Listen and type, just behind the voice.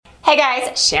Hey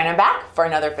guys, Shannon back for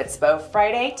another Fitspo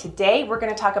Friday. Today we're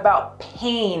going to talk about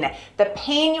pain. The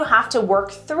pain you have to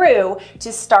work through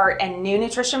to start a new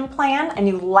nutrition plan, a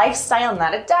new lifestyle,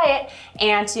 not a diet,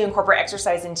 and to incorporate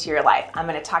exercise into your life. I'm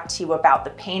going to talk to you about the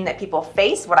pain that people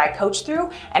face, what I coach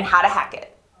through, and how to hack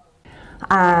it.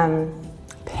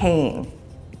 Pain.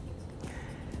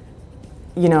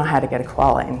 You know how to get a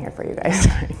koala in here for you guys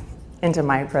into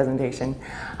my presentation.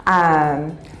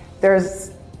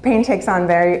 Pain takes on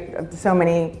so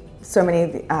many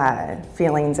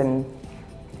feelings and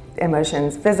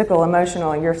emotions, physical,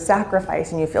 emotional. You're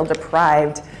sacrificed and you feel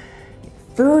deprived.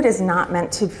 Food is not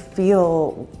meant to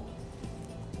feel,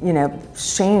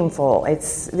 shameful.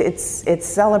 It's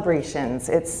celebrations.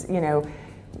 It's,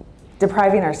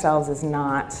 depriving ourselves is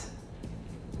not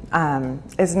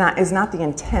the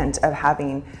intent of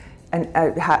having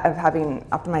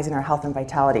optimizing our health and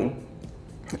vitality.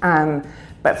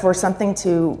 But for something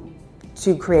to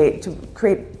create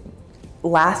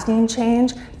lasting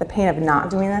change, the pain of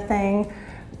not doing the thing,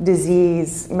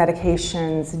 disease,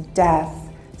 medications,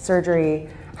 death, surgery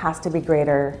has to be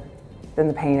greater than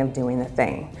the pain of doing the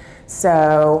thing.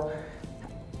 So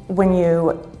when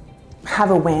you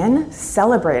have a win,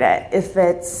 celebrate it. If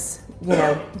it's,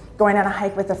 going on a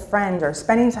hike with a friend or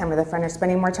spending time with a friend or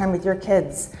spending more time with your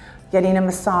kids, getting a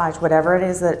massage, whatever it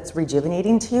is that's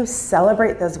rejuvenating to you,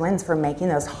 celebrate those wins for making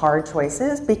those hard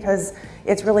choices, because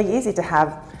it's really easy to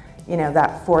have,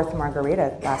 that fourth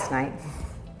margarita last night.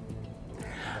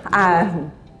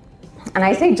 And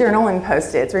I say journal and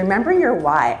Post-its. Remember your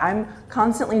why. I'm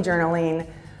constantly journaling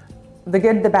the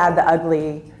good, the bad, the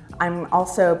ugly. I'm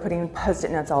also putting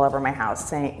Post-it notes all over my house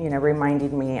saying,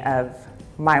 reminding me of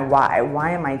my why.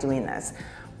 Why am I doing this?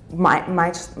 My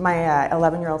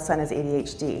 11-year-old son has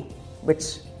ADHD,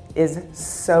 which is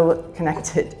so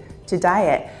connected to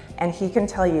diet, and he can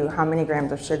tell you how many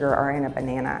grams of sugar are in a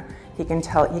banana. He can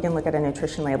look at a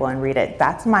nutrition label and read it.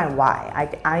 That's my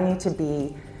why. I need to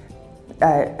be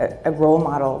a role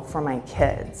model for my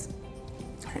kids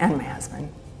and my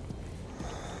husband.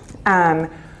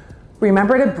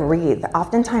 Remember to breathe.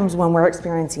 Oftentimes when we're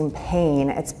experiencing pain,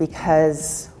 it's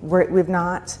because we're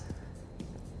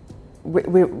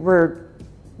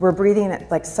breathing at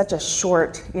like such a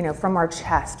short, from our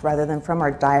chest rather than from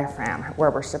our diaphragm where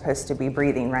we're supposed to be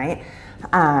breathing, right?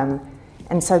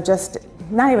 And so just,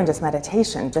 not even just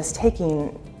meditation, just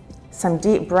taking some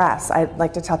deep breaths. I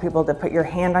like to tell people to put your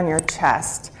hand on your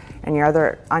chest and your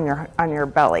other on your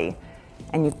belly,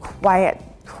 and you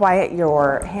quiet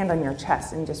your hand on your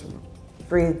chest and just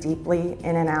breathe deeply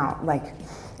in and out,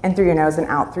 in through your nose and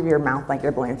out through your mouth like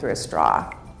you're blowing through a straw.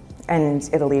 And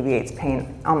it alleviates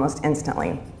pain almost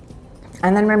instantly.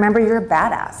 And then remember, you're a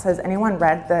badass. Has anyone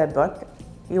read the book,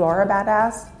 You Are a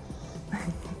Badass?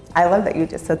 I love that you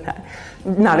just said that,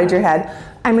 nodded your head.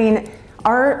 I mean,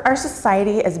 our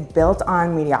society is built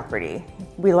on mediocrity.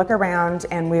 We look around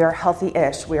and we are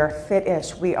healthy-ish, we are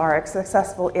fit-ish, we are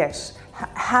successful-ish,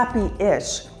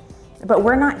 happy-ish. But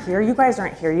we're not here. You guys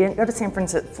aren't here. You didn't go to San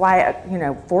Francisco, fly,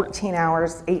 14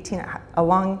 hours, 18, a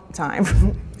long time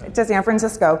to San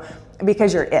Francisco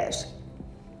because you're ish.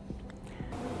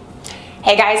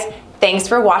 Hey guys, thanks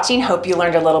for watching. Hope you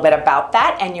learned a little bit about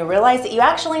that and you realize that you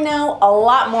actually know a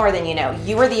lot more than you know.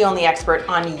 You are the only expert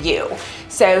on you.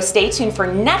 So stay tuned for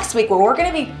next week where we're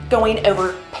going to be going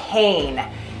over pain.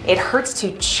 It hurts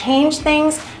to change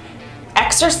things.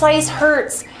 Exercise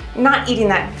hurts. Not eating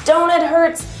that donut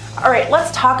hurts. All right,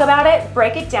 let's talk about it,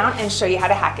 break it down, and show you how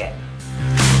to hack it.